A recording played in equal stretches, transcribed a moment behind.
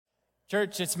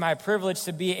Church, it's my privilege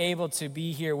to be able to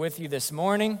be here with you this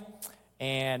morning.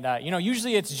 And,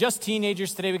 usually it's just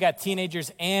teenagers. Today we got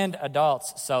teenagers and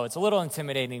adults, so it's a little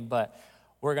intimidating, but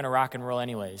we're going to rock and roll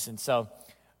anyways. And so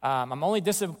I'm only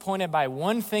disappointed by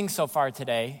one thing so far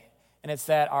today, and it's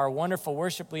that our wonderful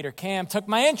worship leader, Cam, took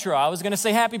my intro. I was going to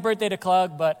say happy birthday to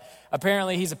Klug, but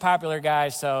apparently he's a popular guy,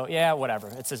 so yeah, whatever.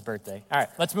 It's his birthday. All right,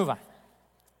 let's move on.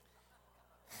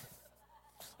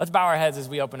 Let's bow our heads as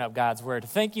we open up God's word.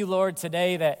 Thank you, Lord,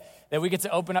 today that we get to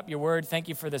open up your word. Thank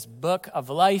you for this book of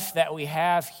life that we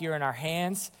have here in our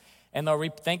hands. And Lord,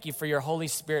 we thank you for your Holy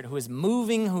Spirit who is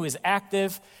moving, who is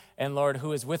active, and Lord,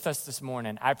 who is with us this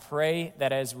morning. I pray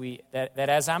that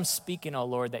as I'm speaking, oh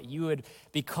Lord, that you would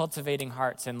be cultivating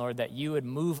hearts, and Lord, that you would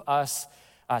move us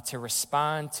to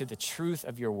respond to the truth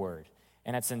of your word.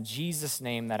 And it's in Jesus'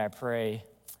 name that I pray,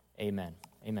 amen.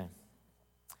 Amen.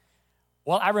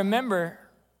 Well, I remember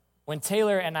when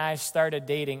Taylor and I started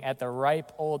dating at the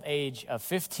ripe old age of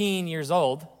 15 years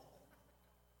old.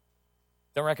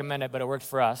 Don't recommend it, but it worked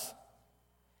for us.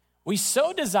 We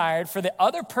so desired for the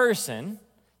other person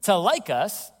to like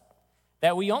us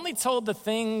that we only told the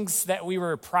things that we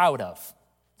were proud of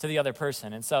to the other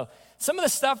person. And so some of the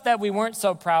stuff that we weren't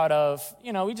so proud of,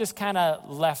 we just kind of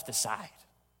left aside.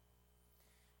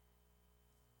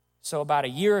 So about a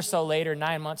year or so later,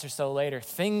 9 months or so later,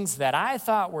 things that I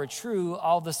thought were true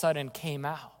all of a sudden came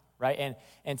out, right?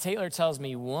 And Taylor tells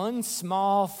me one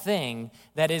small thing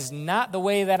that is not the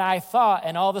way that I thought,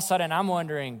 and all of a sudden I'm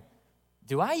wondering,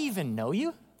 do I even know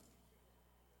you?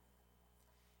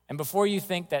 And before you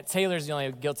think that Taylor's the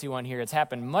only guilty one here, it's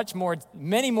happened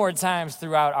many more times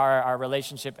throughout our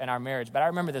relationship and our marriage. But I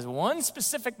remember this one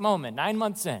specific moment, 9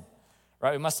 months in,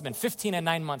 right? We must have been 15 and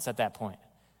 9 months at that point.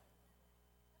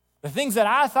 The things that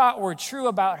I thought were true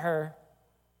about her,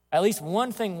 at least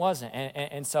one thing wasn't.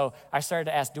 And so I started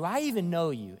to ask, do I even know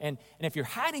you? And if you're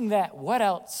hiding that, what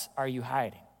else are you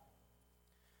hiding?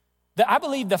 I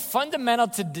believe the fundamental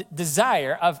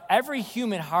desire of every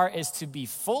human heart is to be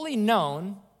fully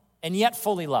known and yet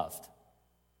fully loved.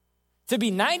 To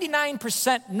be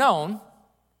 99% known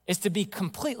is to be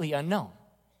completely unknown.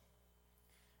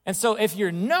 And so if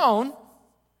you're known,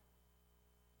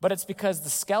 but it's because the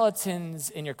skeletons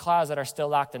in your closet are still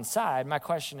locked inside, my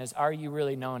question is, are you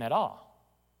really known at all?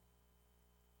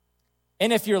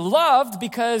 And if you're loved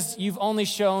because you've only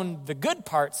shown the good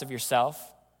parts of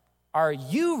yourself, are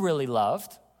you really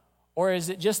loved? Or is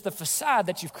it just the facade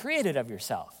that you've created of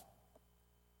yourself?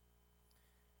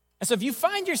 And so if you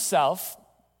find yourself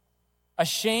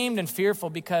ashamed and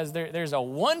fearful because there's a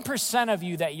 1% of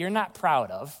you that you're not proud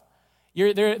of,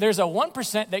 there's a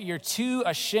 1% that you're too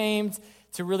ashamed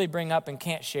to really bring up and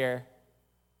can't share,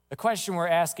 the question we're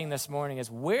asking this morning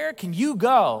is, where can you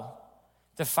go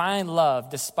to find love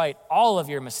despite all of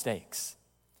your mistakes?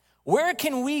 Where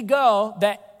can we go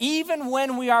that even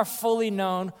when we are fully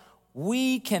known,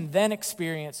 we can then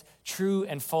experience true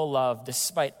and full love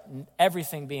despite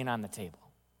everything being on the table?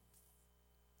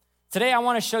 Today, I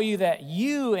want to show you that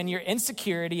you and your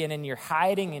insecurity and in your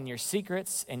hiding and your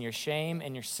secrets and your shame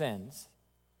and your sins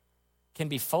can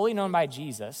be fully known by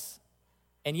Jesus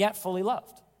and yet fully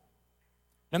loved.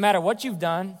 No matter what you've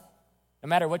done, no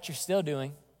matter what you're still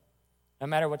doing, no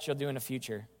matter what you'll do in the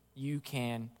future, you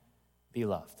can be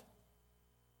loved.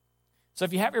 So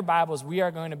if you have your Bibles, we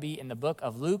are going to be in the book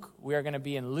of Luke. We are going to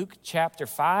be in Luke chapter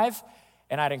 5,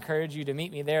 and I'd encourage you to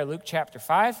meet me there, Luke chapter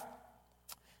 5.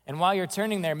 And while you're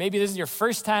turning there, maybe this is your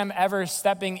first time ever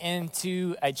stepping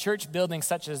into a church building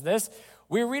such as this.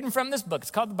 We're reading from this book.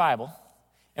 It's called the Bible,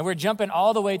 and we're jumping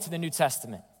all the way to the New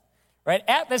Testament. Right?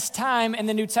 At this time in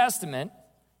the New Testament,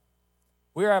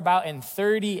 we are about in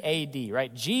 30 AD,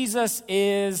 right? Jesus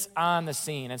is on the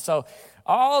scene. And so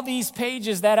all these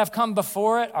pages that have come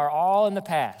before it are all in the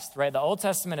past, right? The Old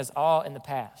Testament is all in the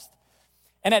past.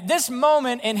 And at this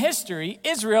moment in history,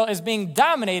 Israel is being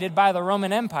dominated by the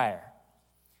Roman Empire.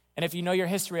 And if you know your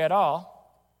history at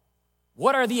all,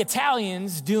 what are the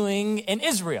Italians doing in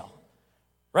Israel?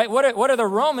 Right? What are the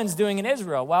Romans doing in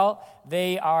Israel? Well,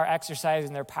 they are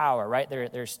exercising their power, right?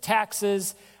 There's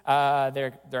taxes.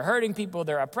 They're hurting people.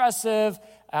 They're oppressive.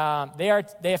 They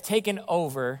have taken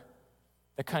over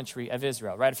the country of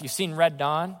Israel, right? If you've seen Red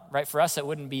Dawn, right? For us, it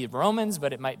wouldn't be Romans,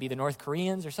 but it might be the North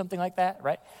Koreans or something like that,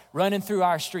 right? Running through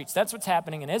our streets. That's what's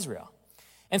happening in Israel.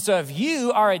 And so if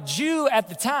you are a Jew at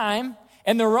the time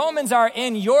and the Romans are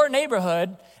in your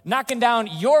neighborhood, knocking down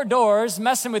your doors,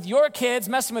 messing with your kids,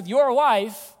 messing with your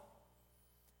wife,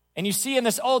 and you see in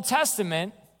this Old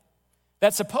Testament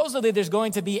that supposedly there's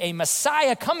going to be a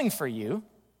Messiah coming for you,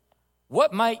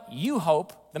 what might you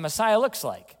hope the Messiah looks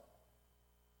like?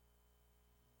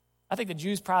 I think the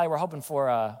Jews probably were hoping for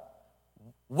a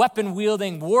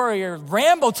weapon-wielding warrior,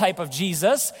 Rambo type of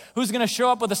Jesus, who's going to show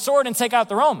up with a sword and take out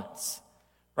the Romans,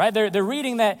 right? They're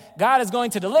reading that God is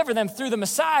going to deliver them through the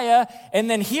Messiah, and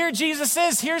then here Jesus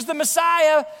is, here's the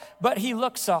Messiah, but he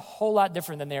looks a whole lot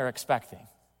different than they were expecting.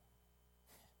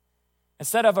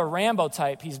 Instead of a Rambo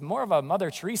type, he's more of a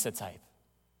Mother Teresa type.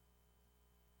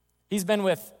 He's been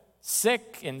with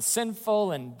sick and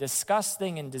sinful and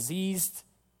disgusting and diseased,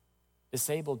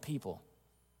 disabled people.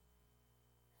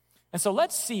 And so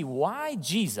let's see why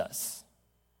Jesus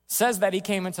says that he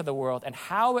came into the world and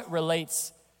how it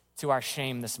relates to our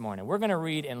shame this morning. We're going to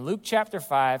read in Luke chapter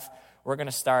 5. We're going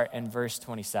to start in verse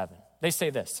 27. They say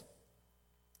this.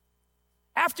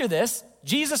 After this,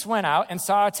 Jesus went out and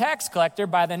saw a tax collector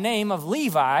by the name of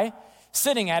Levi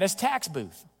sitting at his tax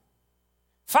booth.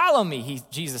 Follow me,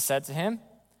 Jesus said to him.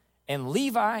 And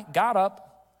Levi got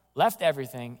up, left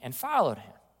everything, and followed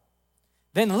him.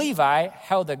 Then Levi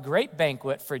held a great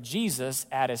banquet for Jesus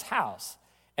at his house,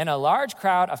 and a large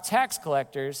crowd of tax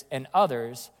collectors and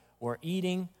others were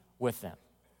eating with them.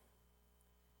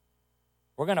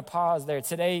 We're going to pause there.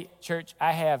 Today, church,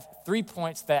 I have 3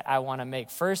 points that I want to make.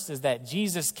 First is that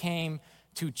Jesus came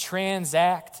to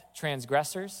transact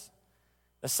transgressors.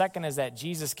 The second is that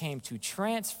Jesus came to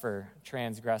transfer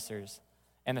transgressors.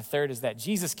 And the third is that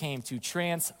Jesus came to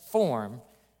transform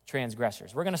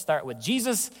transgressors. We're going to start with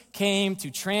Jesus came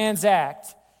to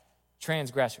transact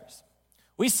transgressors.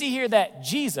 We see here that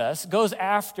Jesus goes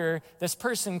after this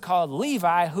person called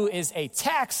Levi, who is a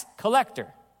tax collector.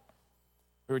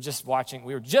 We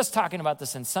were just talking about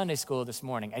this in Sunday school this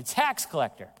morning, a tax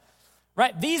collector.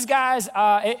 Right? These guys,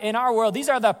 in our world, these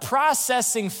are the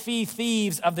processing fee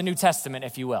thieves of the New Testament,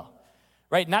 if you will.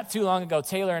 Right? Not too long ago,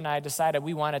 Taylor and I decided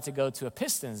we wanted to go to a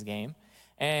Pistons game.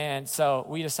 And so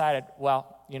we decided,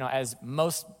 well, as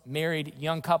most married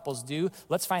young couples do,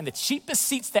 let's find the cheapest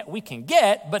seats that we can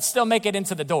get, but still make it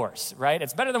into the doors, right?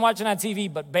 It's better than watching on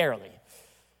TV, but barely.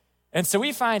 And so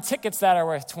we find tickets that are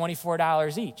worth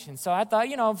 $24 each. And so I thought,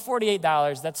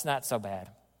 $48, that's not so bad.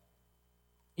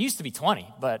 It used to be $20,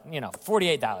 but,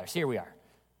 $48, here we are.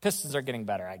 Pistons are getting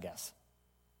better, I guess.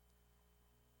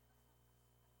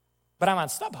 But I'm on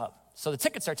StubHub, so the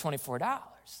tickets are $24.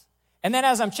 And then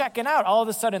as I'm checking out, all of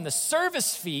a sudden the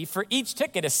service fee for each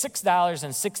ticket is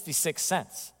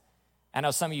 $6.66. I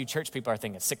know some of you church people are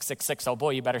thinking 666, oh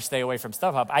boy, you better stay away from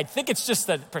StubHub. I think it's just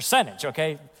the percentage,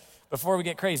 okay, before we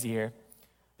get crazy here.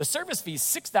 The service fee is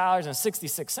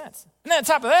 $6.66. And then on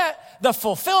top of that, the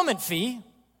fulfillment fee,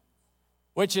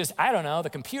 which is, the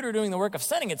computer doing the work of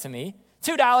sending it to me,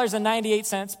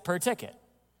 $2.98 per ticket.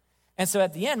 And so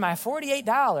at the end, my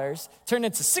 $48 turned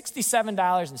into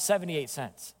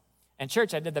 $67.78. And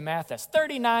church, I did the math, that's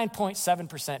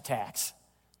 39.7% tax.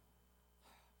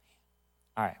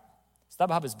 All right,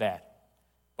 StubHub is bad.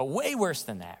 But way worse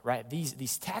than that, right?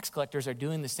 These tax collectors are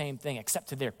doing the same thing except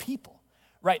to their people.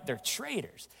 Right, they're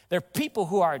traitors. They're people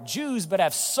who are Jews but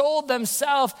have sold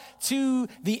themselves to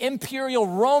the imperial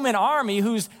Roman army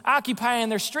who's occupying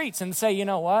their streets and say, you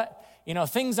know what?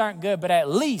 Things aren't good, but at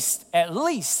least,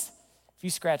 if you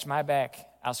scratch my back,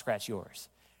 I'll scratch yours.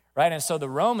 Right, and so the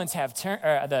Romans have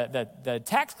the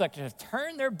tax collectors have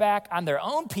turned their back on their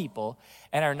own people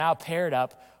and are now paired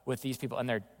up with these people. And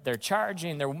they're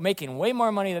making way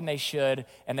more money than they should,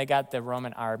 and they got the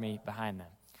Roman army behind them.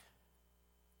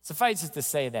 Suffice it to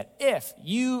say that if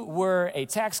you were a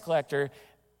tax collector,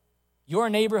 your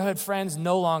neighborhood friends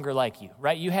no longer like you,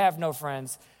 right? You have no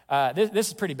friends. This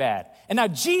is pretty bad. And now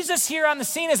Jesus here on the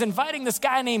scene is inviting this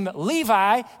guy named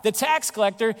Levi, the tax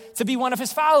collector, to be one of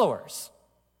his followers.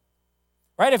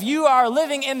 Right? If you are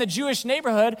living in the Jewish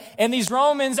neighborhood and these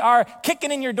Romans are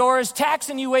kicking in your doors,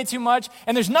 taxing you way too much,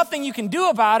 and there's nothing you can do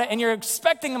about it, and you're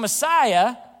expecting a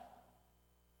Messiah,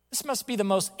 this must be the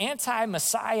most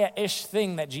anti-Messiah-ish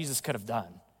thing that Jesus could have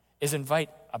done, is invite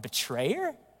a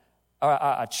betrayer,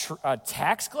 a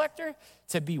tax collector,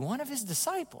 to be one of his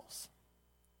disciples.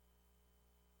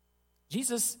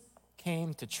 Jesus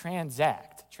came to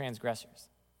transact transgressors.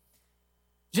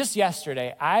 Just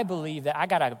yesterday, I believe that I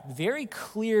got a very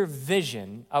clear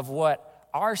vision of what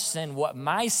our sin, what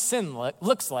my sin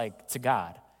looks like to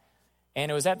God.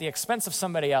 And it was at the expense of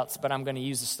somebody else, but I'm going to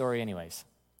use the story anyways.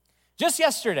 Just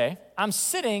yesterday, I'm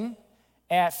sitting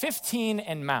at 15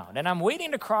 and Mound, and I'm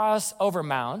waiting to cross over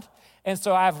Mound. And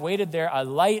so I've waited there a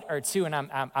light or two, and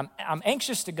I'm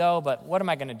anxious to go, but what am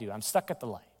I going to do? I'm stuck at the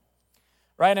light.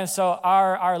 Right, and so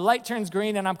our light turns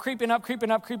green, and I'm creeping up,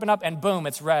 and boom,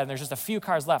 it's red, and there's just a few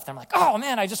cars left. I'm like, oh,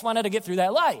 man, I just wanted to get through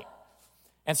that light.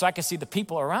 And so I could see the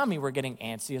people around me were getting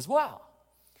antsy as well.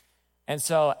 And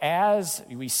so as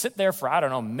we sit there for,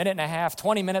 a minute and a half,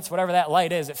 20 minutes, whatever that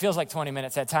light is, it feels like 20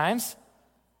 minutes at times.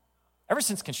 Ever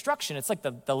since construction, it's like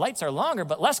the lights are longer,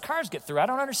 but less cars get through. I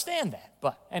don't understand that.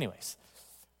 But anyways,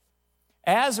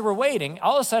 as we're waiting,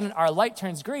 all of a sudden our light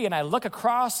turns green, and I look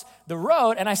across the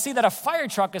road, and I see that a fire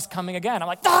truck is coming again. I'm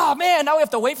like, oh man, now we have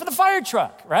to wait for the fire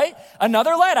truck, right?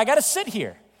 Another light, I gotta sit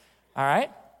here, all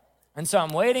right? And so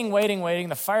I'm waiting.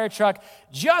 The fire truck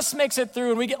just makes it through,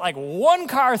 and we get like one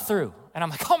car through. And I'm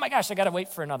like, oh my gosh, I gotta wait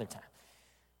for another time.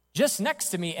 Just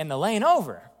next to me in the lane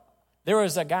over, there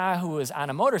was a guy who was on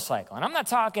a motorcycle. And I'm not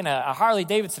talking a Harley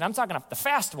Davidson. I'm talking the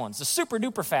fast ones, the super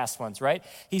duper fast ones, right?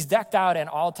 He's decked out in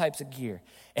all types of gear.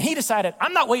 And he decided,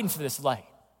 I'm not waiting for this light,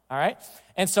 all right?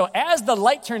 And so as the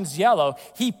light turns yellow,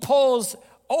 he pulls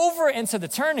over into the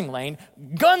turning lane,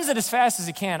 guns it as fast as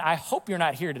he can. I hope you're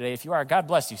not here today. If you are, God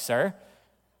bless you, sir.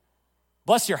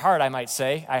 Bless your heart, I might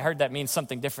say. I heard that means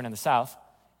something different in the South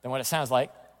than what it sounds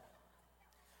like.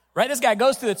 Right, this guy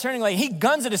goes through the turning lane. He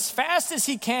guns it as fast as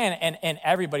he can, and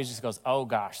everybody just goes, oh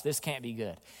gosh, this can't be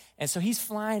good. And so he's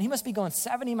flying. He must be going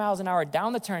 70 miles an hour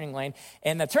down the turning lane,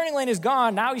 and the turning lane is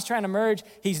gone. Now he's trying to merge.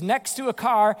 He's next to a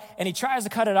car, and he tries to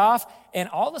cut it off, and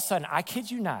all of a sudden, I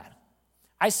kid you not,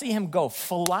 I see him go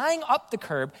flying up the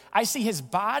curb. I see his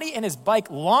body and his bike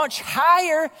launch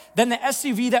higher than the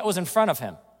SUV that was in front of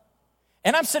him.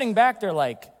 And I'm sitting back there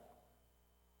like,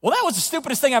 well, that was the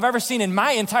stupidest thing I've ever seen in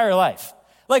my entire life.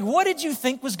 Like, what did you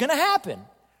think was going to happen?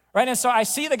 Right? And so I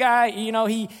see the guy,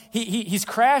 he's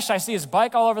crashed. I see his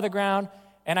bike all over the ground,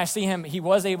 and I see him, he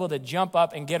was able to jump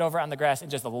up and get over on the grass and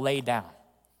just lay down.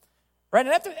 Right?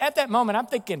 And at that moment, I'm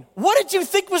thinking, what did you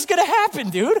think was going to happen,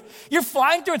 dude? You're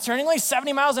flying through a turning lane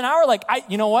 70 miles an hour. Like,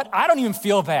 you know what? I don't even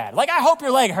feel bad. Like, I hope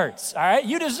your leg hurts, all right?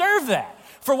 You deserve that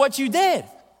for what you did.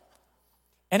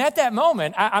 And at that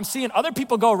moment, I'm seeing other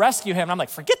people go rescue him. And I'm like,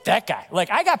 forget that guy. Like,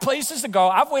 I got places to go.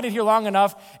 I've waited here long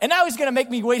enough. And now he's going to make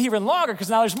me wait even longer because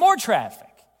now there's more traffic.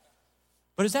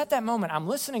 But it's at that moment, I'm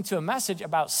listening to a message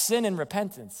about sin and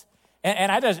repentance. And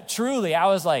I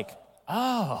was like,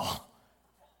 oh,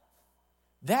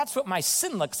 that's what my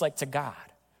sin looks like to God,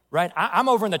 right? I'm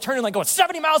over in the turning lane going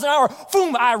 70 miles an hour.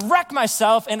 Boom, I wreck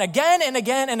myself. And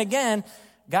again,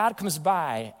 God comes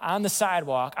by on the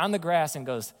sidewalk, on the grass, and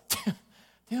goes,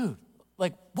 dude,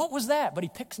 like, what was that? But he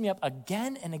picks me up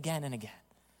again and again and again,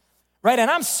 right?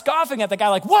 And I'm scoffing at the guy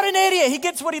like, what an idiot. He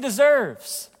gets what he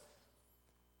deserves.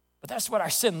 But that's what our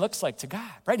sin looks like to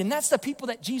God, right? And that's the people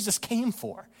that Jesus came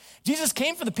for. Jesus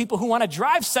came for the people who want to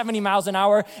drive 70 miles an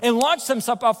hour and launch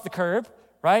themselves off the curb,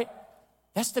 right?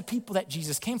 That's the people that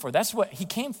Jesus came for. That's what he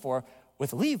came for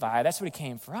with Levi. That's what he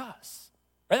came for us,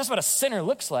 right? That's what a sinner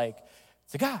looks like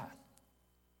to God.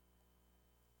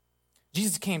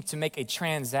 Jesus came to make a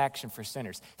transaction for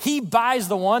sinners. He buys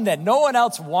the one that no one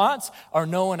else wants or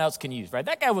no one else can use, right?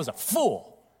 That guy was a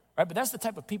fool, right? But that's the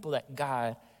type of people that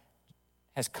God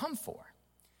has come for.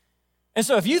 And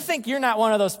so if you think you're not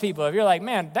one of those people, if you're like,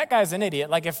 man, that guy's an idiot,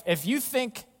 like if you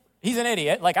think he's an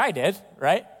idiot, like I did,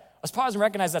 right? Let's pause and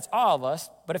recognize that's all of us.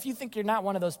 But if you think you're not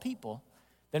one of those people,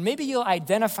 then maybe you'll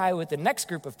identify with the next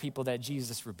group of people that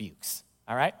Jesus rebukes,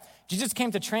 all right? Jesus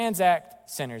came to transact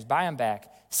sinners, buy them back.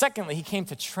 Secondly, he came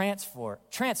to transfer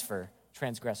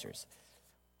transgressors.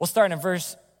 We'll start in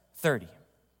verse 30.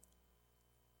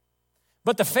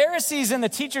 But the Pharisees and the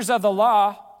teachers of the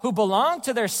law who belonged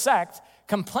to their sect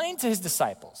complained to his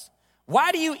disciples,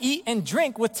 why do you eat and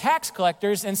drink with tax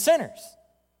collectors and sinners?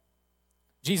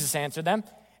 Jesus answered them,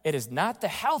 it is not the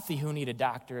healthy who need a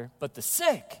doctor, but the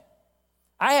sick.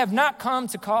 I have not come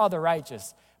to call the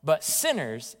righteous, but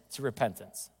sinners to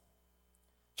repentance.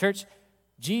 Church,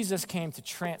 Jesus came to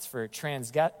transfer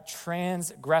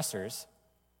transgressors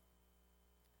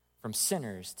from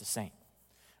sinners to saints.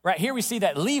 Right here we see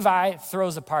that Levi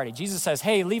throws a party. Jesus says,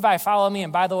 hey, Levi, follow me.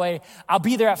 And by the way, I'll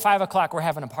be there at 5 o'clock. We're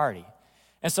having a party.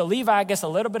 And so Levi gets a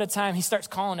little bit of time. He starts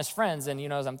calling his friends. And,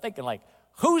 as I'm thinking, like,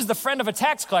 who's the friend of a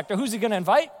tax collector? Who's he going to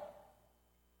invite?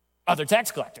 Other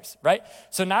tax collectors, right?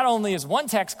 So not only is one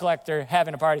tax collector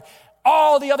having a party,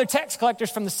 all the other tax collectors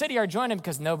from the city are joining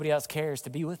because nobody else cares to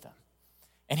be with them.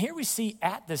 And here we see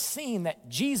at the scene that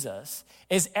Jesus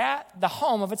is at the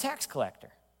home of a tax collector,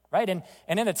 right? And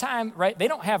in the time, right, they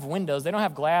don't have windows, they don't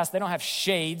have glass, they don't have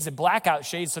shades, blackout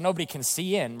shades so nobody can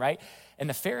see in, right? And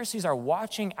the Pharisees are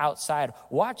watching outside,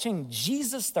 watching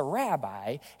Jesus the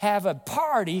rabbi have a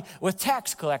party with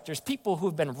tax collectors, people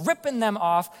who've been ripping them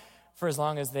off for as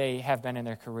long as they have been in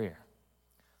their career.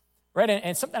 Right,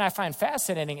 and something I find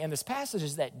fascinating in this passage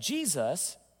is that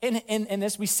Jesus, in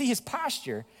this, we see his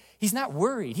posture. He's not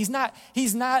worried. He's not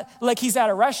like he's at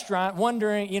a restaurant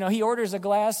wondering, he orders a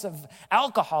glass of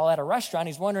alcohol at a restaurant.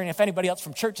 He's wondering if anybody else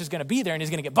from church is going to be there and he's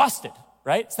going to get busted,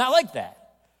 right? It's not like that.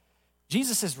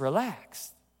 Jesus is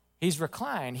relaxed. He's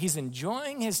reclined. He's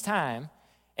enjoying his time,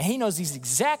 and he knows he's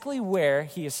exactly where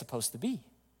he is supposed to be.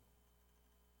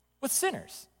 With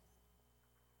sinners.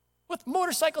 With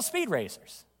motorcycle speed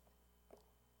racers.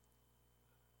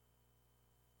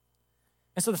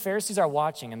 And so the Pharisees are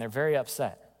watching, and they're very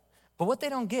upset. But what they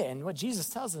don't get, and what Jesus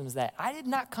tells them, is that I did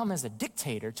not come as a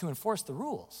dictator to enforce the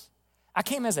rules. I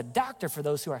came as a doctor for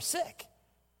those who are sick.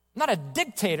 I'm not a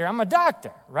dictator, I'm a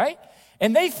doctor, right?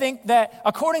 And they think that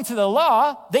according to the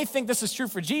law, they think this is true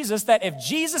for Jesus, that if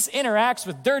Jesus interacts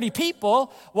with dirty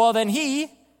people, well, then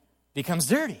he becomes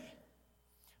dirty.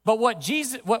 But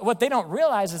what they don't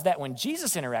realize is that when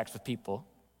Jesus interacts with people,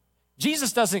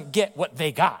 Jesus doesn't get what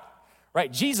they got,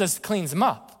 right? Jesus cleans them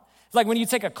up. It's like when you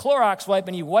take a Clorox wipe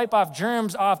and you wipe off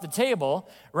germs off the table,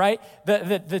 right?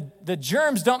 The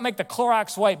germs don't make the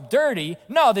Clorox wipe dirty.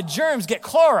 No, the germs get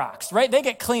Cloroxed, right? They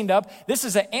get cleaned up. This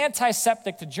is an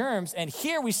antiseptic to germs. And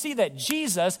here we see that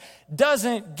Jesus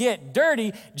doesn't get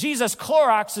dirty. Jesus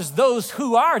Cloroxes those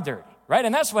who are dirty, right?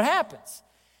 And that's what happens.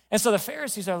 And so the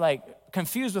Pharisees are like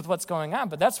confused with what's going on,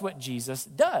 but that's what Jesus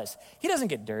does. He doesn't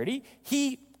get dirty.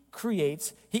 He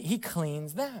creates, he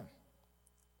cleans them.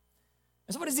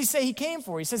 So what does he say he came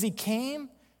for? He says he came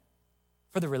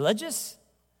for the religious.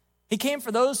 He came for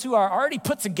those who are already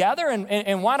put together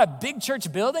and want a big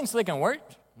church building so they can work.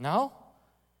 No.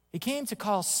 He came to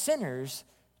call sinners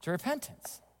to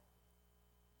repentance.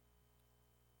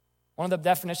 One of the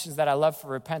definitions that I love for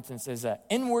repentance is an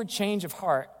inward change of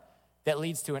heart that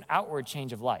leads to an outward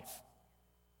change of life.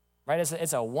 Right?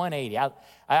 It's a 180.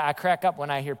 I crack up when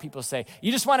I hear people say,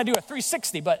 you just want to do a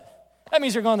 360, but that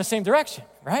means you're going the same direction,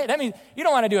 right? That means you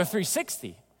don't want to do a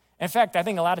 360. In fact, I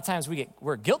think a lot of times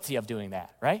we're guilty of doing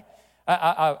that, right?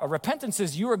 A repentance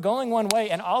is you are going one way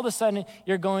and all of a sudden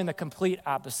you're going the complete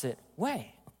opposite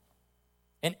way.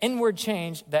 An inward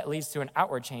change that leads to an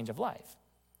outward change of life.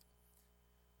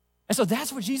 And so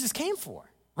that's what Jesus came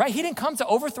for, right? He didn't come to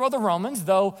overthrow the Romans,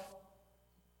 though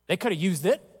they could have used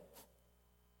it.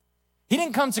 He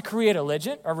didn't come to create a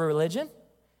religion.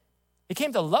 He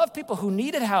came to love people who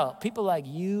needed help, people like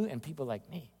you and people like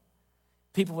me,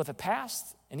 people with a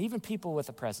past and even people with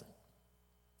a present.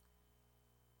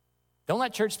 Don't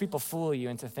let church people fool you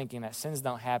into thinking that sins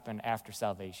don't happen after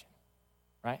salvation,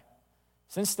 right?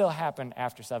 Sins still happen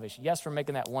after salvation. Yes, we're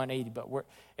making that 180, but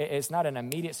it's not an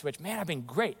immediate switch. Man, I've been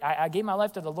great. I gave my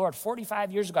life to the Lord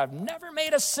 45 years ago. I've never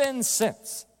made a sin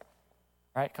since,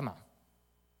 right? Come on.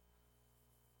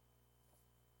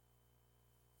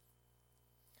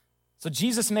 So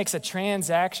Jesus makes a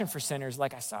transaction for sinners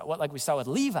like we saw with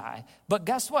Levi. But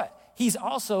guess what? He's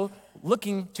also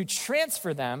looking to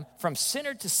transfer them from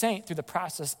sinner to saint through the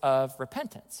process of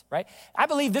repentance, right? I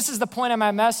believe this is the point of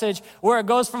my message where it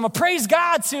goes from a praise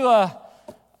God to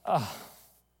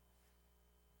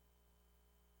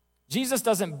Jesus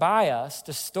doesn't buy us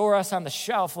to store us on the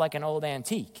shelf like an old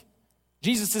antique.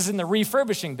 Jesus is in the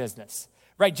refurbishing business.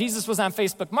 Right, Jesus was on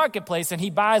Facebook Marketplace and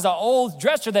he buys an old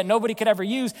dresser that nobody could ever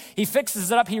use. He fixes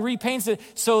it up, he repaints it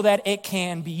so that it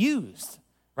can be used,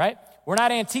 right? We're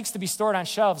not antiques to be stored on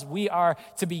shelves. We are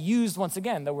to be used once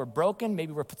again. Though we're broken,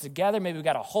 maybe we're put together, maybe we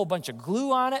got a whole bunch of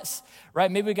glue on it,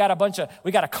 right? Maybe we got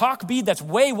a caulk bead that's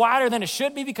way wider than it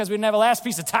should be because we didn't have a last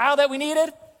piece of tile that we needed.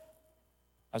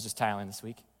 I was just tiling this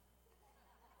week.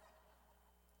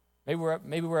 Maybe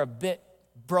we're a bit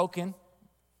broken,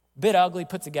 bit ugly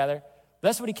put together.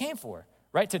 That's what he came for,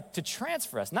 right? To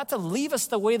transfer us, not to leave us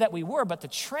the way that we were, but to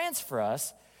transfer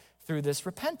us through this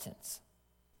repentance.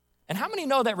 And how many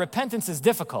know that repentance is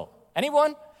difficult?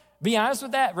 Anyone? Be honest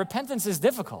with that. Repentance is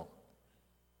difficult.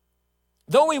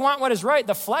 Though we want what is right,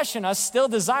 the flesh in us still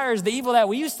desires the evil that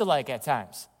we used to like at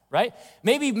times, right?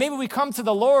 Maybe we come to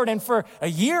the Lord and for a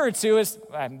year or two,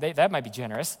 that might be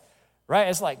generous, right?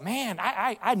 It's like, man,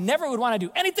 I never would want to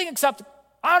do anything except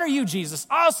honor you, Jesus.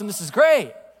 Awesome, this is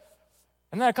great.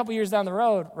 And then a couple years down the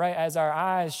road, right, as our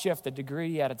eyes shift a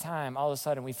degree at a time, all of a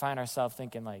sudden we find ourselves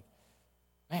thinking like,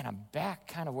 man, I'm back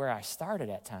kind of where I started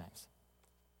at times.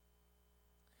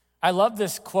 I love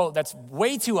this quote that's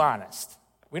way too honest.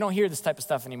 We don't hear this type of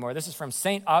stuff anymore. This is from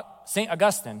St.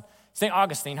 Augustine,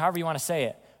 however you want to say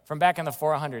it, from back in the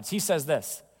 400s. He says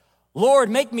this, Lord,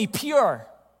 make me pure,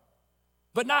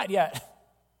 but not yet.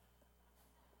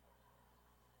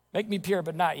 Make me pure,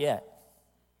 but not yet.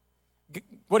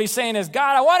 What he's saying is,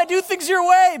 God, I want to do things your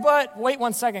way, but wait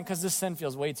 1 second because this sin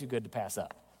feels way too good to pass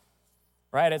up,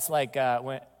 right? It's like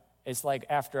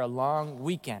after a long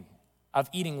weekend of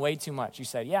eating way too much. You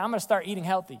said, yeah, I'm going to start eating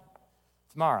healthy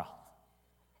tomorrow.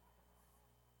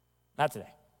 Not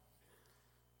today,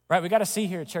 right? We got to see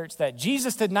here, church, that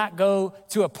Jesus did not go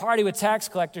to a party with tax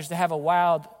collectors to have a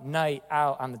wild night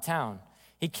out on the town.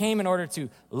 He came in order to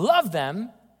love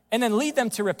them and then lead them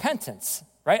to repentance,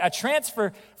 right? A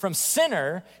transfer from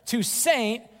sinner to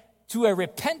saint to a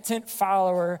repentant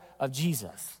follower of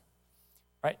Jesus,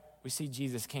 right? We see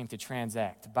Jesus came to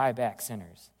transact, to buy back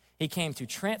sinners. He came to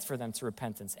transfer them to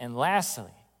repentance. And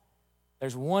lastly,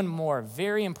 there's one more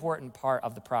very important part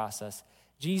of the process.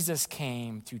 Jesus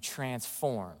came to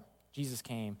transform. Jesus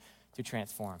came to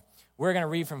transform. We're going to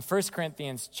read from 1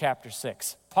 Corinthians chapter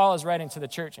 6. Paul is writing to the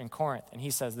church in Corinth, and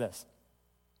he says this: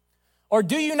 "Or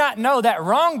do you not know that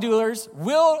wrongdoers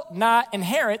will not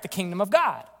inherit the kingdom of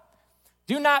God?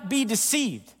 Do not be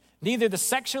deceived. Neither the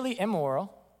sexually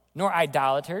immoral, nor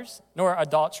idolaters, nor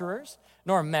adulterers,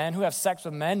 nor men who have sex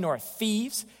with men, nor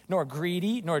thieves, nor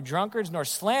greedy, nor drunkards, nor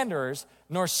slanderers,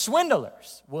 nor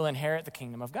swindlers will inherit the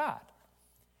kingdom of God.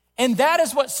 And that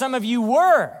is what some of you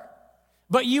were.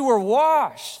 But you were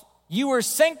washed, you were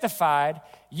sanctified,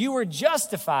 you were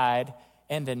justified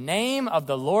in the name of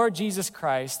the Lord Jesus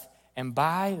Christ and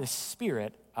by the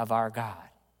Spirit of our God."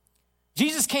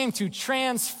 Jesus came to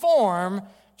transform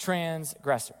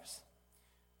transgressors.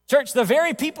 Church, the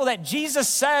very people that Jesus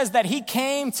says that he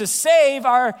came to save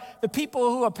are the people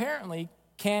who apparently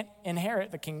can't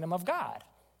inherit the kingdom of God.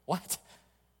 What?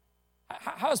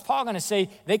 How is Paul going to say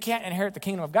they can't inherit the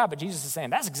kingdom of God, but Jesus is saying,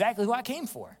 that's exactly who I came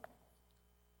for?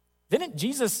 Didn't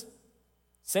Jesus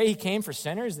say he came for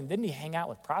sinners, and didn't he hang out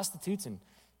with prostitutes and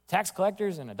tax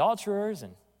collectors and adulterers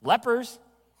and lepers?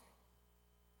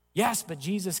 Yes, but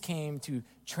Jesus came to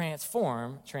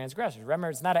transform transgressors. Remember,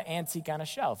 it's not an antique on a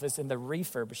shelf. It's in the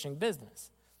refurbishing business.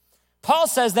 Paul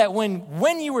says that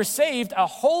when you were saved, a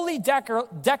holy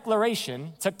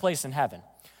declaration took place in heaven.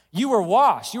 You were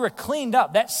washed. You were cleaned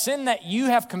up. That sin that you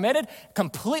have committed,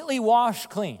 completely washed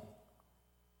clean.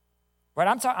 Right?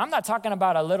 I'm not talking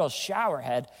about a little shower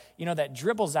head, that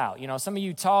dribbles out. Some of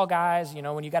you tall guys,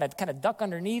 when you got to kind of duck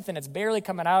underneath and it's barely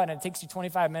coming out and it takes you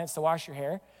 25 minutes to wash your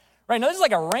hair. Right? No, this is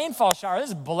like a rainfall shower. This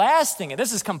is blasting it.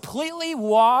 This is completely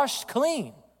washed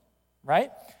clean.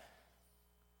 Right?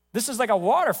 This is like a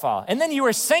waterfall. And then you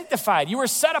were sanctified. You were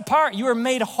set apart. You were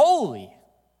made holy.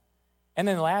 And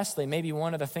then lastly, maybe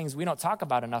one of the things we don't talk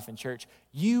about enough in church,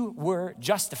 you were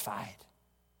justified.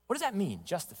 What does that mean,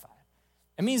 justified?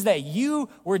 It means that you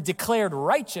were declared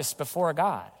righteous before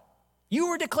God. You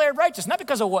were declared righteous, not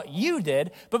because of what you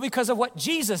did, but because of what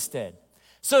Jesus did.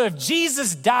 So if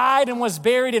Jesus died and was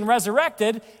buried and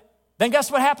resurrected, then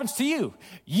guess what happens to you?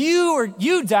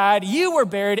 You died, you were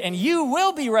buried, and you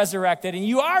will be resurrected, and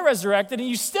you are resurrected, and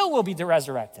you still will be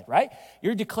resurrected, right?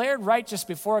 You're declared righteous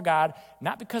before God,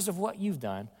 not because of what you've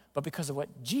done, but because of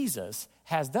what Jesus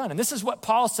has done. And this is what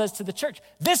Paul says to the church.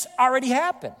 This already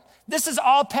happened. This is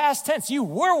all past tense. You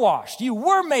were washed. You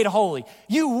were made holy.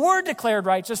 You were declared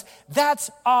righteous.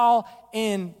 That's all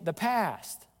in the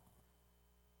past.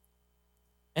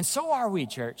 And so are we,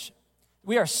 church.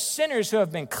 We are sinners who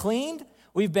have been cleaned.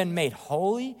 We've been made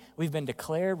holy. We've been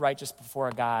declared righteous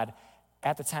before God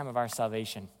at the time of our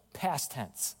salvation. Past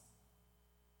tense.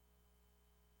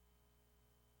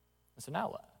 So now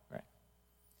what, right?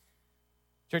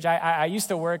 Church, I used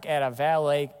to work at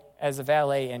as a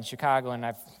valet in Chicago, and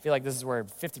I feel like this is where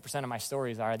 50% of my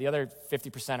stories are. The other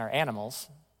 50% are animals.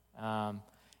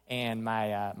 And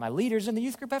my leaders in the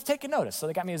youth group have taken notice. So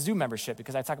they got me a zoo membership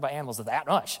because I talk about animals that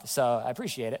much. So I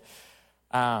appreciate it.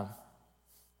 But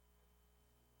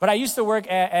I used to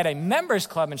work at a members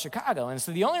club in Chicago. And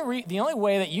so the only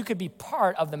way that you could be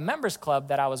part of the members club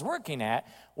that I was working at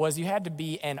was you had to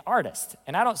be an artist.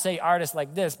 And I don't say artist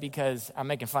like this because I'm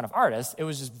making fun of artists. It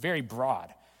was just very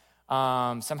broad.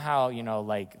 Somehow,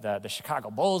 like the Chicago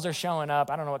Bulls are showing up.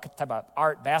 I don't know what type of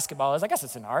art basketball is. I guess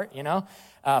it's an art,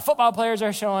 Football players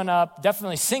are showing up.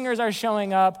 Definitely singers are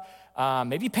showing up.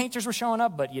 Maybe painters were showing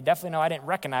up, but you definitely know I didn't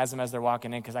recognize them as they're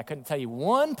walking in because I couldn't tell you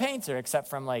one painter except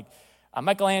from like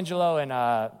Michelangelo and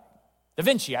Da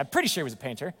Vinci. I'm pretty sure he was a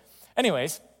painter.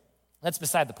 Anyways, that's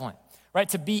beside the point. Right,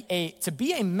 to be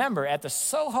a member at the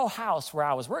Soho House where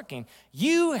I was working,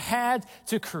 you had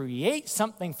to create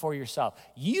something for yourself.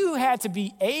 You had to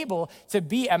be able to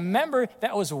be a member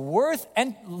that was worth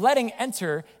letting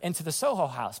enter into the Soho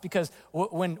House. Because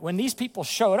when these people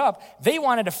showed up, they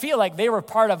wanted to feel like they were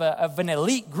part of an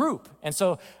elite group. And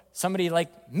so somebody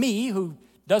like me who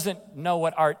doesn't know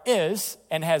what art is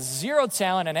and has zero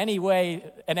talent in any way,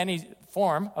 in any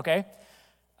form, okay,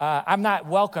 I'm not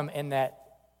welcome in that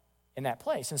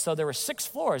place. And so there were 6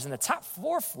 floors, and the top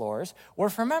 4 floors were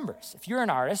for members. If you're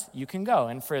an artist, you can go.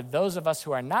 And for those of us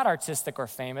who are not artistic or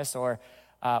famous or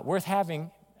worth having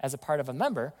as a part of a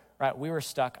member, right, we were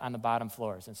stuck on the bottom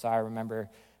floors. And so I remember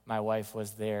my wife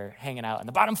was there hanging out on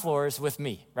the bottom floors with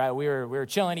me, right? We were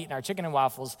chilling, eating our chicken and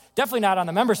waffles, definitely not on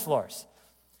the members' floors.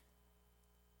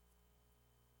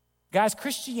 Guys,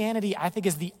 Christianity, I think,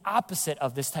 is the opposite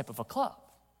of this type of a club,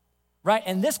 right?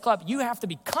 In this club, you have to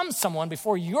become someone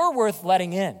before you're worth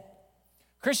letting in.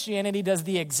 Christianity does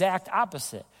the exact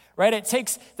opposite, right? It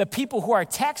takes the people who are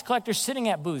tax collectors sitting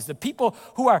at booths, the people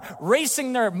who are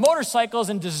racing their motorcycles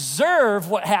and deserve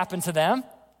what happened to them.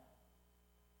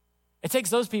 It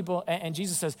takes those people, and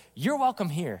Jesus says, you're welcome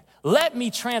here. Let me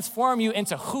transform you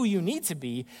into who you need to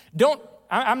be.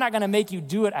 I'm not going to make you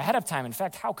do it ahead of time. In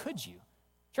fact, how could you?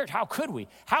 Church, how could we?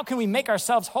 How can we make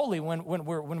ourselves holy when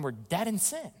we're dead in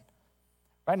sin?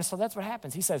 Right? And so that's what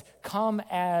happens. He says, come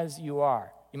as you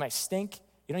are. You might stink.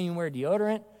 You don't even wear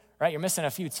deodorant, right? You're missing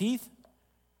a few teeth,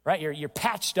 right? You're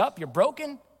patched up. You're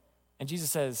broken. And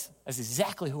Jesus says, that's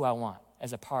exactly who I want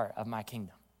as a part of my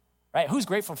kingdom, right? Who's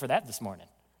grateful for that this morning?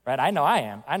 Right? I know I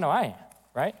am,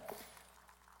 right?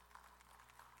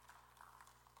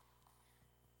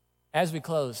 As we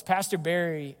close, Pastor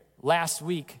Barry last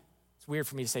week, it's weird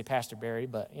for me to say Pastor Barry,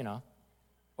 but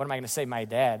what am I going to say? My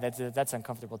dad, that's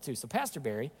uncomfortable too. So Pastor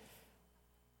Barry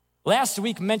last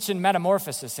week mentioned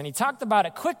metamorphosis, and he talked about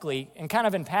it quickly and kind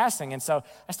of in passing. And so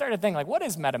I started thinking, what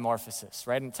is metamorphosis,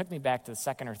 right? And it took me back to the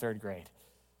 2nd or 3rd grade.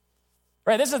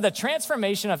 Right, this is the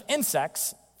transformation of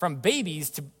insects from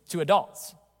babies to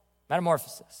adults.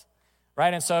 Metamorphosis,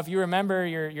 right? And so if you remember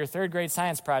your 3rd grade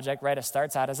science project, right, it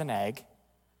starts out as an egg,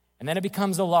 and then it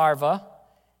becomes a larva,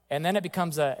 and then it's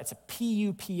a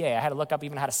pupa. I had to look up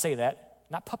even how to say that.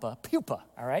 Not pupa,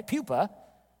 all right? Pupa.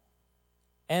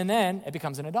 And then it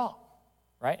becomes an adult,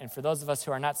 right? And for those of us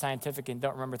who are not scientific and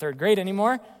don't remember 3rd grade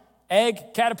anymore,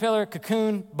 egg, caterpillar,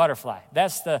 cocoon, butterfly.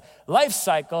 That's the life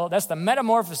cycle. That's the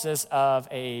metamorphosis of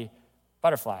a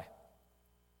butterfly.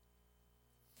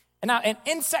 And now, in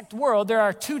insect world, there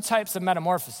are 2 types of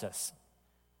metamorphosis.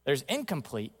 There's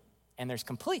incomplete and there's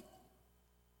complete.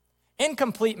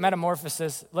 Incomplete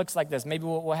metamorphosis looks like this. Maybe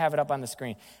we'll have it up on the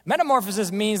screen.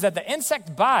 Metamorphosis means that the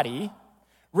insect body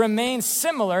remains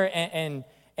similar in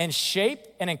shape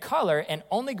and in color and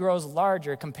only grows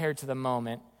larger compared to the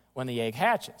moment when the egg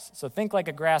hatches. So think like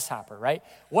a grasshopper, right?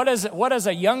 What does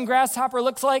a young grasshopper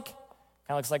look like? Kind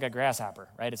of looks like a grasshopper,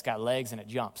 right? It's got legs and it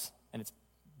jumps, and it's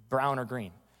brown or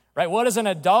green. Right? What does an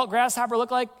adult grasshopper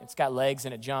look like? It's got legs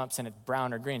and it jumps and it's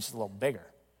brown or green. It's just a little bigger.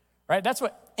 Right? That's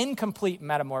what incomplete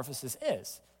metamorphosis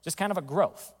is. Just kind of a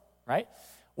growth. Right?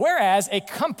 Whereas a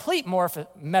complete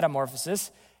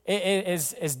metamorphosis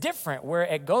is different, where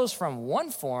it goes from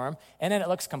one form and then it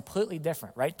looks completely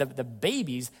different. Right? The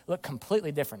babies look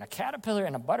completely different. A caterpillar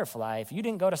and a butterfly, if you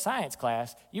didn't go to science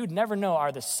class, you'd never know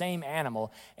are the same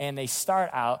animal, and they start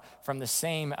out from the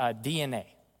same DNA.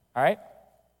 All right?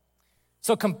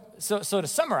 So to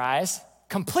summarize,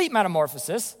 complete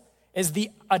metamorphosis is the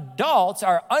adults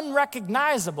are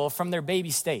unrecognizable from their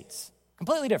baby states.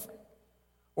 Completely different.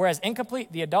 Whereas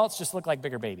incomplete, the adults just look like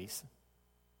bigger babies.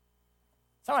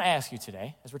 So I want to ask you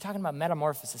today, as we're talking about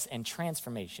metamorphosis and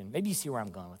transformation, maybe you see where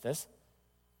I'm going with this.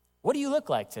 What do you look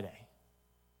like today?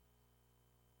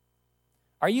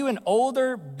 Are you an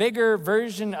older, bigger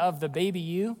version of the baby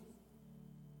you?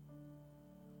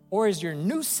 Or is your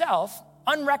new self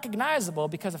unrecognizable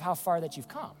because of how far that you've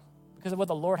come, because of what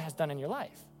the Lord has done in your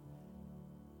life?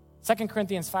 2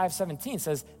 Corinthians 5:17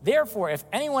 says, therefore, if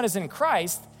anyone is in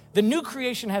Christ, the new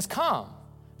creation has come.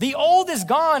 The old is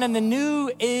gone and the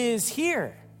new is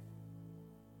here.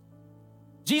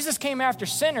 Jesus came after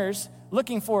sinners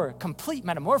looking for complete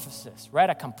metamorphosis, right?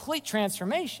 A complete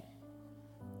transformation.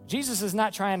 Jesus is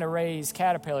not trying to raise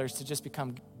caterpillars to just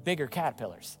become bigger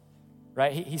caterpillars,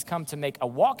 right? He's come to make a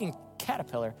walking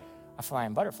caterpillar a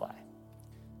flying butterfly.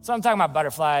 So I'm talking about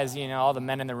butterflies, all the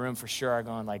men in the room for sure are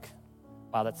going like,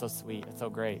 wow, that's so sweet, that's so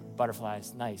great.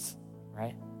 Butterflies, nice,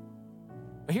 right?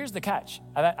 But here's the catch.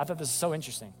 I thought this was so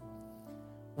interesting.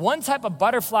 One type of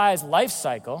butterfly's life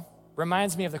cycle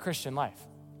reminds me of the Christian life.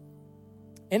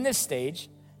 In this stage,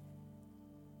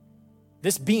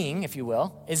 this being, if you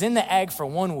will, is in the egg for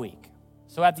 1 week.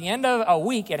 So at the end of a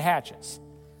week, it hatches.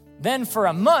 Then for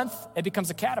a month, it becomes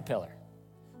a caterpillar.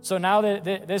 So now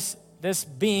this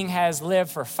being has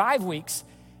lived for 5 weeks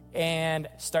and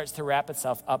starts to wrap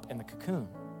itself up in the cocoon.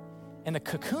 And the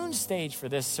cocoon stage for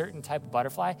this certain type of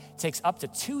butterfly takes up to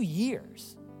 2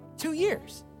 years. 2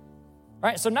 years.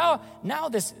 Right? So now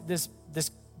this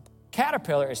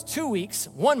caterpillar is 2 weeks,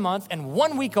 1 month, and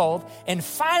 1 week old, and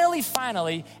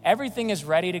finally, everything is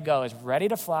ready to go. It's ready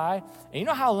to fly. And you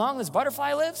know how long this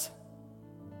butterfly lives?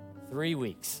 3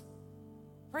 weeks.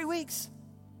 3 weeks.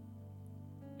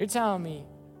 You're telling me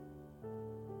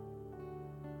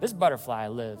this butterfly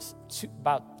lives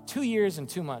about 2 years and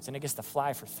 2 months, and it gets to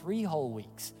fly for 3 whole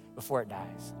weeks before it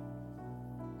dies.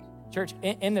 Church,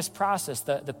 in this process,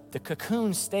 the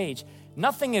cocoon stage,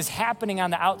 nothing is happening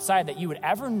on the outside that you would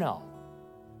ever know.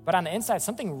 But on the inside,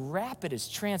 something rapid is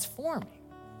transforming.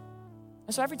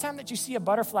 And so every time that you see a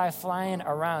butterfly flying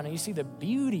around and you see the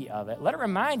beauty of it, let it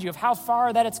remind you of how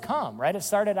far that it's come, right? It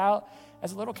started out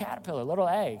as a little caterpillar, a little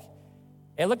egg.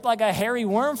 It looked like a hairy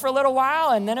worm for a little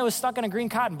while, and then it was stuck in a green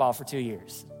cotton ball for 2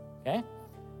 years, okay?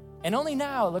 And only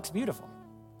now it looks beautiful.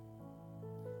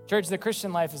 Church, the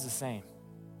Christian life is the same,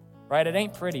 right? It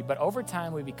ain't pretty, but over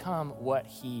time we become what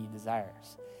he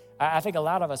desires. I think a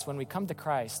lot of us, when we come to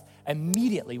Christ,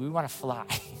 immediately we want to fly.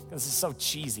 This is so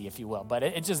cheesy, if you will, but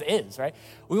it just is, right?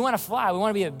 We want to fly. We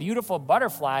want to be a beautiful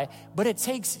butterfly, but it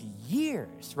takes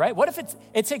years, right? What if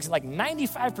it takes like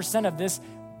 95% of this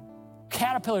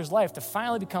caterpillar's life to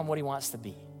finally become what he wants to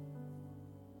be?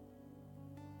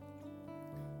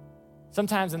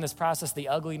 Sometimes in this process, the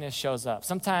ugliness shows up.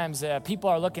 Sometimes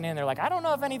people are looking in, they're like, I don't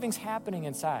know if anything's happening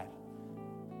inside.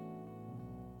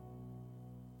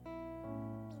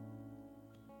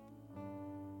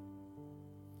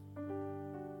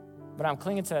 But I'm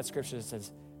clinging to that scripture that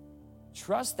says,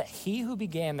 trust that he who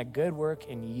began the good work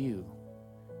in you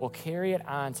will carry it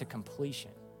on to completion,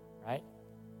 right?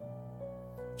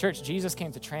 Church, Jesus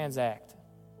came to transact,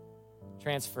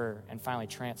 transfer, and finally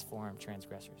transform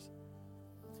transgressors.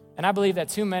 And I believe that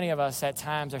too many of us at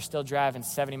times are still driving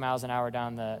 70 miles an hour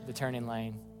down the turning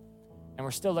lane, and we're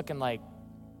still looking like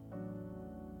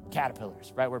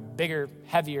caterpillars, right? We're bigger,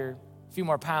 heavier, a few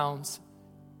more pounds,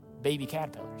 baby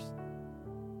caterpillars.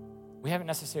 We haven't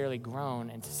necessarily grown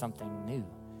into something new.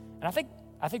 And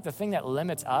I think the thing that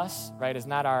limits us, right, is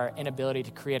not our inability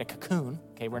to create a cocoon.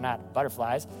 Okay, we're not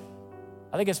butterflies.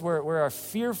 I think it's we're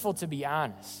fearful to be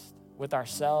honest with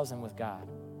ourselves and with God.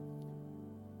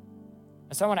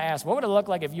 And so I want to ask, what would it look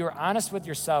like if you were honest with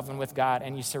yourself and with God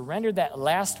and you surrendered that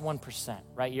last 1%,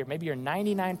 right? Maybe you're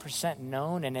 99%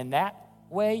 known, and in that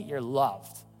way, you're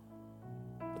loved.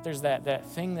 But there's that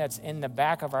thing that's in the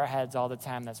back of our heads all the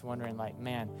time that's wondering, like,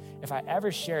 man, if I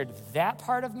ever shared that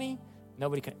part of me,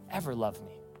 nobody could ever love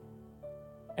me.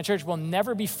 And church, we'll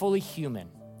never be fully human.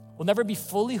 We'll never be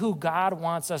fully who God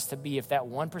wants us to be if that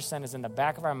 1% is in the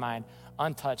back of our mind,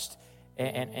 untouched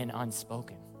and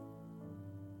unspoken.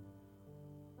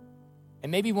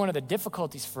 And maybe one of the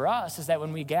difficulties for us is that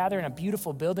when we gather in a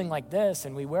beautiful building like this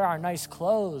and we wear our nice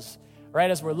clothes, right,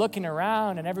 as we're looking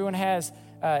around and everyone has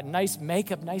nice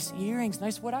makeup, nice earrings,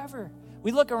 nice whatever,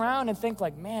 we look around and think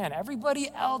like, man,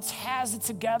 everybody else has it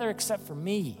together except for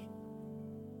me.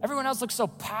 Everyone else looks so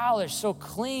polished, so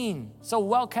clean, so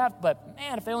well kept, but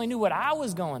man, if they only knew what I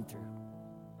was going through.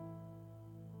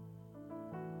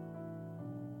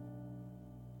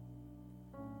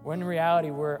 When in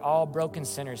reality, we're all broken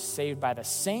sinners saved by the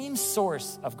same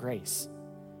source of grace.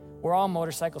 We're all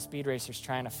motorcycle speed racers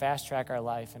trying to fast track our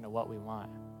life into what we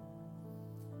want.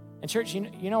 And church,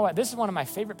 you know what? This is one of my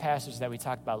favorite passages that we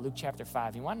talked about, Luke chapter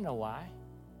 5. You want to know why?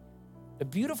 The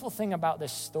beautiful thing about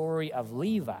this story of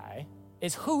Levi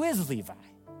is, who is Levi?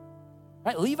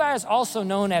 Right? Levi is also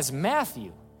known as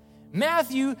Matthew.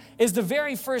 Matthew is the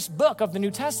very first book of the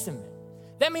New Testament.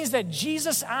 That means that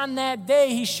Jesus on that day,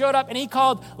 he showed up and he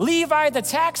called Levi the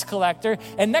tax collector.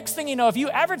 And next thing you know, if you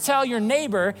ever tell your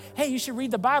neighbor, hey, you should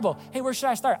read the Bible. Hey, where should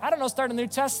I start? I don't know, start in the New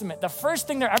Testament. The first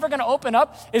thing they're ever going to open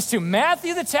up is to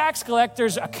Matthew the tax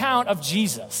collector's account of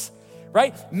Jesus,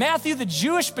 right? Matthew the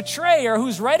Jewish betrayer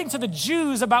who's writing to the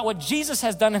Jews about what Jesus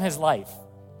has done in his life.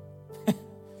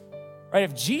 Right?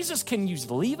 If Jesus can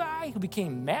use Levi, who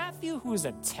became Matthew, who is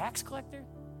a tax collector,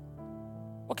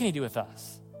 what can he do with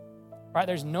us? Right?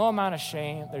 There's no amount of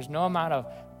shame. There's no amount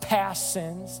of past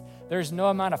sins. There's no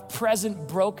amount of present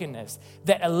brokenness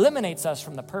that eliminates us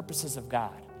from the purposes of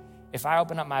God. If I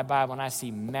open up my Bible and I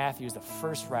see Matthew as the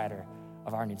first writer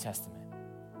of our New Testament.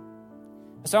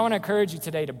 So I want to encourage you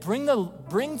today to bring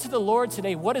to the Lord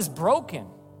today what is broken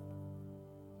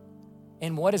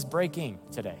and what is breaking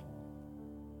today.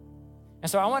 And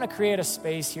so I want to create a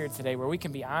space here today where we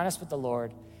can be honest with the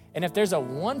Lord. And if there's a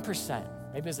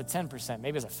 1%, maybe it's a 10%,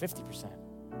 maybe it's a 50%,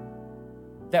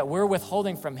 that we're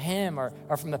withholding from him or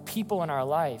from the people in our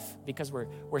life because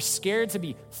we're scared to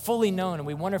be fully known and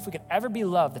we wonder if we could ever be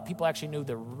loved, that people actually knew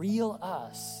the real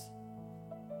us.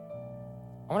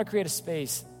 I want to create a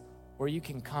space where you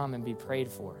can come and be prayed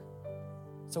for.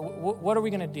 So what are we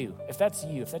going to do? If that's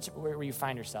you, if that's where you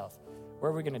find yourself, what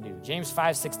are we going to do? James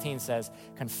 5:16 says,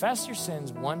 confess your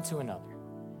sins one to another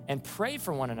and pray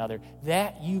for one another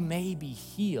that you may be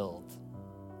healed.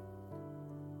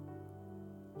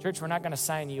 Church, we're not going to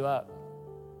sign you up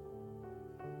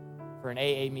for an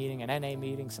AA meeting, an NA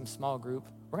meeting, some small group.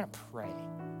 We're going to pray.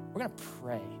 We're going to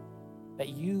pray. that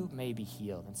you may be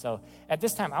healed. And so at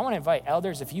this time, I want to invite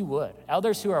elders, if you would,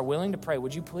 elders who are willing to pray,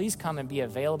 would you please come and be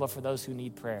available for those who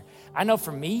need prayer? I know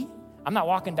for me, I'm not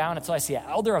walking down until I see an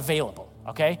elder available,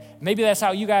 okay? Maybe that's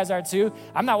how you guys are too.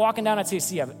 I'm not walking down until I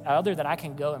see an elder that I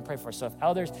can go and pray for. So if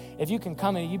elders, if you can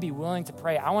come and you be willing to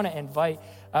pray, I want to invite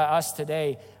us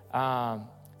today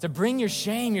to bring your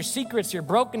shame, your secrets, your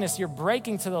brokenness, your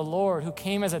breaking to the Lord who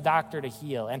came as a doctor to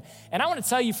heal. And I want to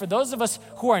tell you, for those of us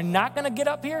who are not going to get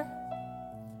up here,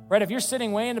 right? If you're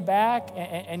sitting way in the back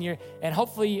and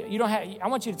hopefully you don't have, I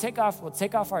want you to take off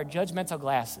our judgmental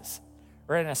glasses,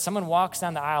 right? And as someone walks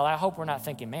down the aisle, I hope we're not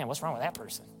thinking, man, what's wrong with that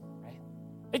person, right?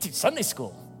 They teach Sunday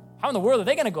school. How in the world are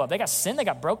they going to go up? They got sin, they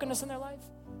got brokenness in their life,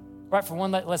 right? For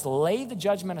one, let's lay the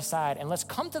judgment aside and let's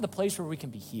come to the place where we can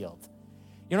be healed.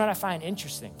 You know what I find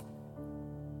interesting?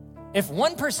 If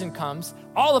one person comes,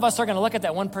 all of us are going to look at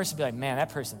that one person and be like, man, that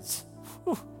person's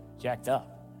jacked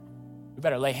up. We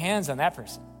better lay hands on that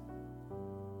person.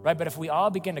 Right, but if we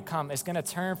all begin to come, it's going to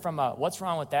turn from what's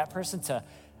wrong with that person to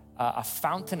a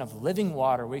fountain of living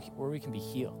water where we can be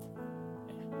healed.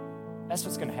 That's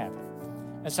what's going to happen.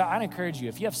 And so I'd encourage you,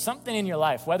 if you have something in your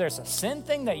life, whether it's a sin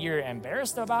thing that you're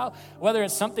embarrassed about, whether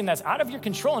it's something that's out of your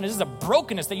control and it's just a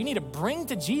brokenness that you need to bring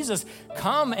to Jesus,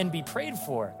 come and be prayed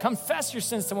for. Confess your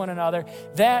sins to one another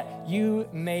that you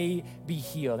may be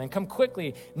healed. And come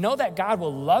quickly. Know that God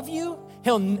will love you.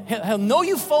 He'll know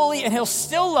you fully, and he'll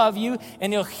still love you,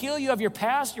 and he'll heal you of your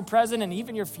past, your present, and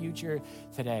even your future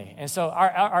today. And so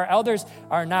our elders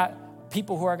are not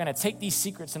people who are going to take these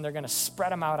secrets and they're going to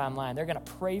spread them out online. They're going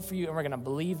to pray for you, and we're going to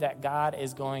believe that God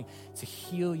is going to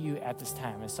heal you at this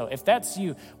time. And so if that's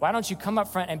you, why don't you come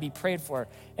up front and be prayed for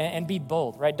and be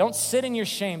bold, right? Don't sit in your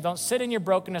shame. Don't sit in your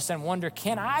brokenness and wonder,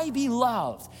 can I be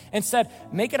loved? Instead,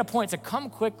 make it a point to come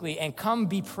quickly and come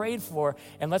be prayed for,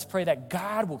 and let's pray that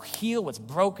God will heal what's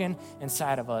broken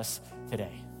inside of us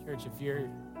today. Church, if you're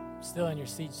still in your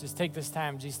seats, just take this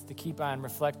time just to keep on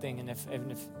reflecting, and if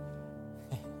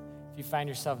you find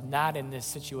yourself not in this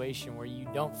situation where you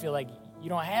don't feel like you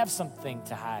don't have something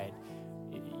to hide,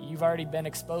 you've already been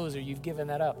exposed or you've given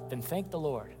that up, then thank the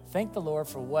Lord. Thank the Lord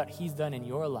for what he's done in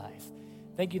your life.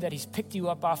 Thank you that he's picked you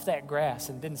up off that grass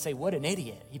and didn't say, what an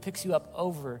idiot. He picks you up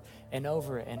over and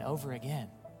over and over again.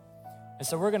 And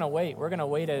so we're going to wait. We're going to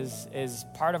wait as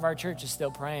part of our church is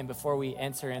still praying before we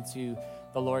enter into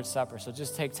the Lord's Supper. So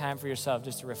just take time for yourself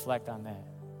just to reflect on that.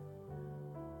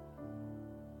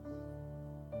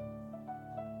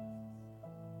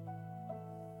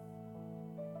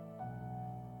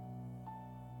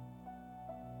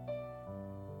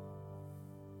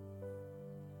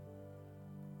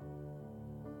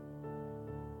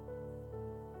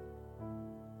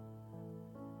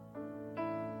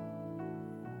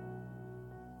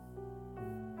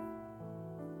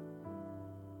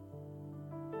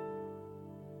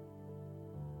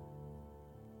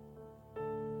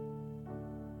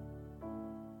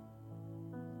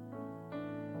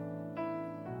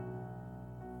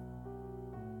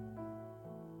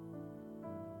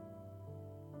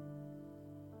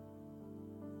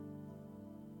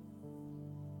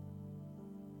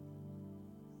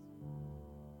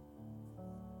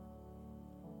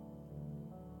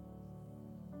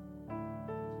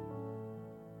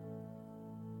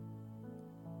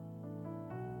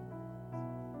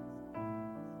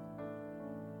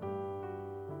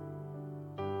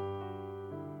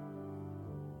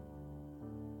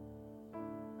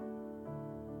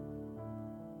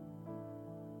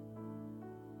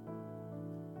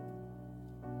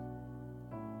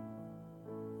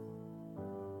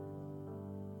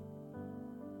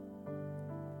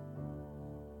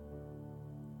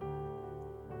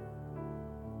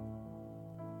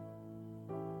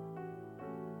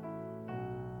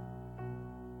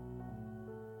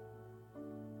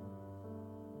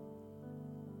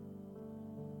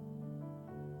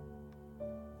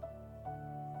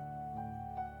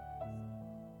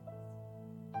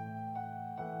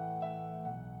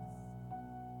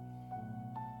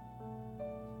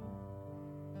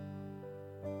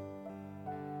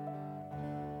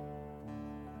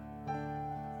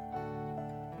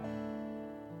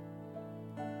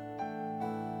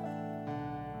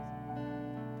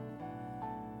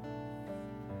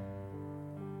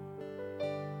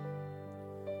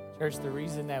 Church, the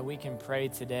reason that we can pray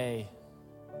today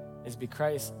is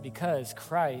because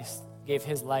Christ gave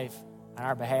his life on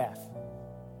our behalf.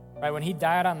 Right? When he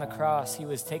died on the cross, he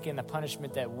was taking the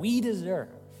punishment that we deserve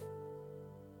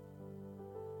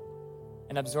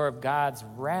and absorbed God's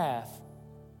wrath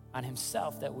on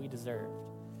himself that we deserved.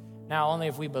 Now, only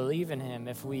if we believe in him,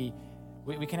 if we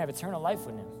can have eternal life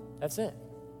with him. That's it.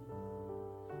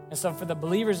 And so for the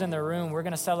believers in the room, we're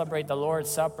going to celebrate the Lord's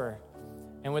Supper.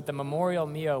 And with the memorial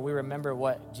meal, we remember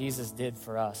what Jesus did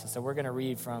for us. And so we're going to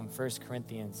read from 1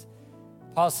 Corinthians.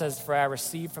 Paul says, "For I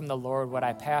received from the Lord what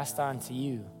I passed on to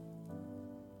you.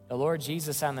 The Lord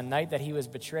Jesus, on the night that he was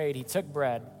betrayed, he took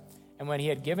bread, and when he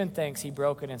had given thanks, he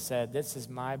broke it and said, 'This is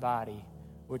my body,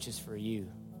 which is for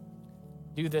you.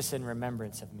 Do this in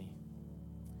remembrance of me.'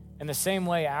 In the same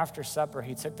way, after supper,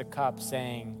 he took the cup,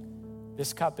 saying,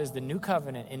 'This cup is the new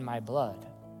covenant in my blood.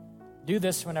 Do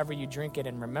this whenever you drink it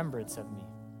in remembrance of me.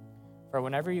 For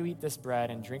whenever you eat this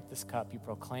bread and drink this cup, you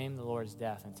proclaim the Lord's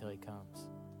death until he comes.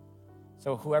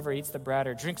 So whoever eats the bread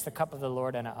or drinks the cup of the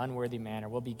Lord in an unworthy manner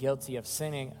will be guilty of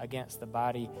sinning against the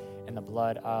body and the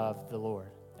blood of the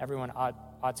Lord. Everyone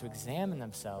ought to examine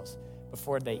themselves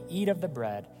before they eat of the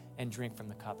bread and drink from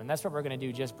the cup.'" And that's what we're going to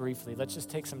do just briefly. Let's just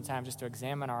take some time just to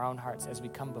examine our own hearts as we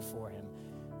come before him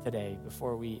today,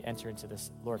 before we enter into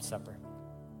this Lord's Supper.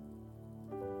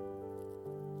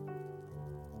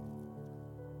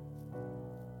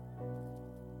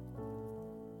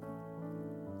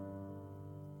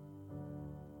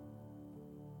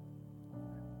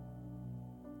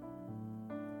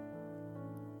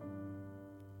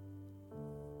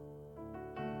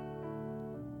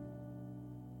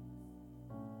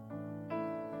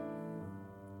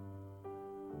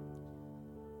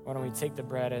 Why don't we take the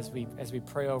bread as we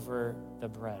pray over the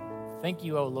bread? Thank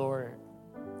you, O Lord,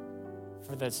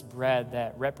 for this bread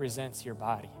that represents your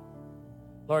body.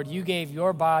 Lord, you gave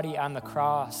your body on the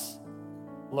cross,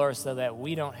 Lord, so that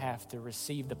we don't have to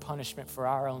receive the punishment for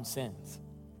our own sins.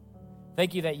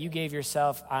 Thank you that you gave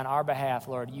yourself on our behalf,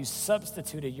 Lord. You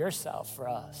substituted yourself for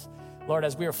us. Lord,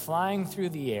 as we were flying through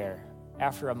the air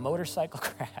after a motorcycle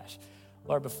crash,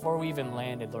 Lord, before we even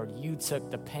landed, Lord, you took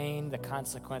the pain, the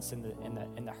consequence, and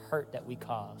the hurt that we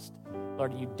caused.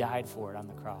 Lord, you died for it on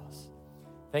the cross.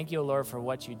 Thank you, Lord, for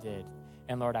what you did.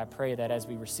 And Lord, I pray that as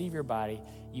we receive your body,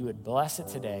 you would bless it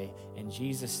today. In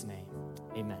Jesus' name,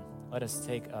 amen. Let us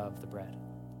take of the bread.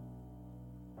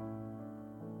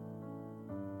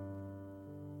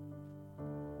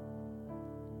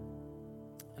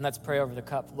 And let's pray over the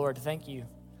cup. Lord, thank you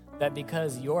that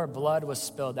because your blood was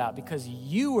spilled out, because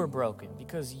you were broken,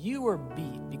 because you were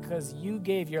beat, because you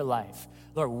gave your life,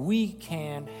 Lord, we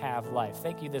can have life.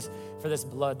 Thank you for this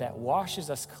blood that washes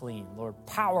us clean. Lord,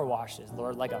 power washes,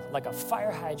 Lord, like a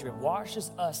fire hydrant washes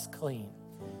us clean.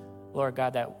 Lord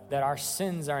God, that our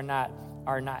sins are not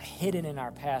hidden in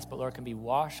our past, but Lord, can be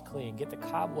washed clean, get the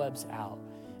cobwebs out.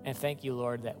 And thank you,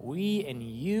 Lord, that we and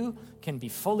you can be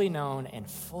fully known and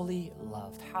fully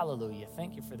loved. Hallelujah.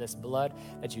 Thank you for this blood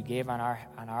that you gave on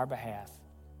our behalf.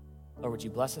 Lord, would you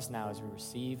bless us now as we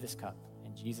receive this cup?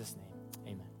 In Jesus' name,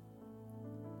 amen.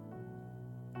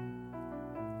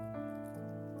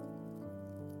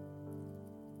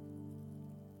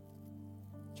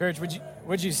 Church,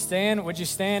 would you stand? Would you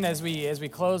stand as we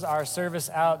close our service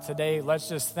out today? Let's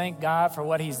just thank God for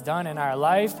what he's done in our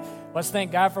life. Let's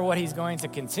thank God for what he's going to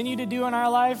continue to do in our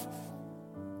life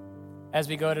as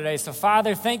we go today. So,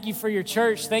 Father, thank you for your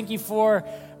church. Thank you for,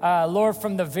 Lord,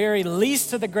 from the very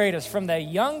least to the greatest, from the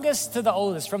youngest to the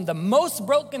oldest, from the most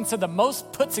broken to the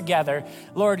most put together.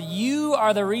 Lord, you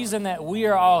are the reason that we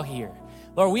are all here.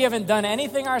 Lord, we haven't done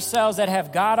anything ourselves that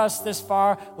have got us this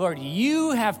far. Lord,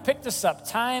 you have picked us up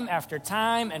time after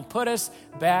time and put us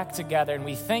back together. And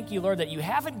we thank you, Lord, that you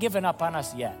haven't given up on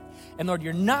us yet. And Lord,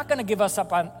 you're not going to give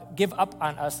up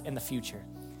on us in the future.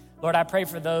 Lord, I pray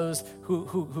for those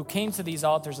who came to these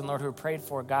altars and Lord, who prayed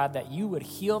for God, that you would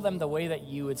heal them the way that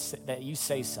you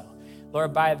say so.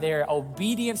 Lord, by their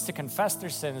obedience to confess their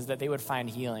sins, that they would find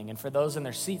healing. And for those in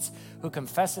their seats who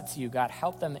confess it to you, God,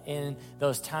 help them in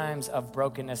those times of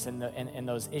brokenness and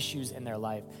those issues in their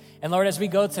life. And Lord, as we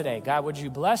go today, God, would you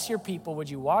bless your people? Would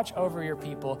you watch over your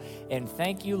people? And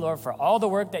thank you, Lord, for all the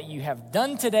work that you have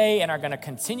done today and are going to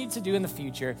continue to do in the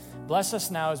future. Bless us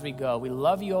now as we go. We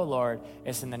love you, O Lord.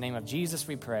 It's in the name of Jesus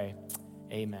we pray.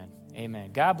 Amen. Amen.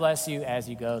 God bless you as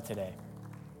you go today.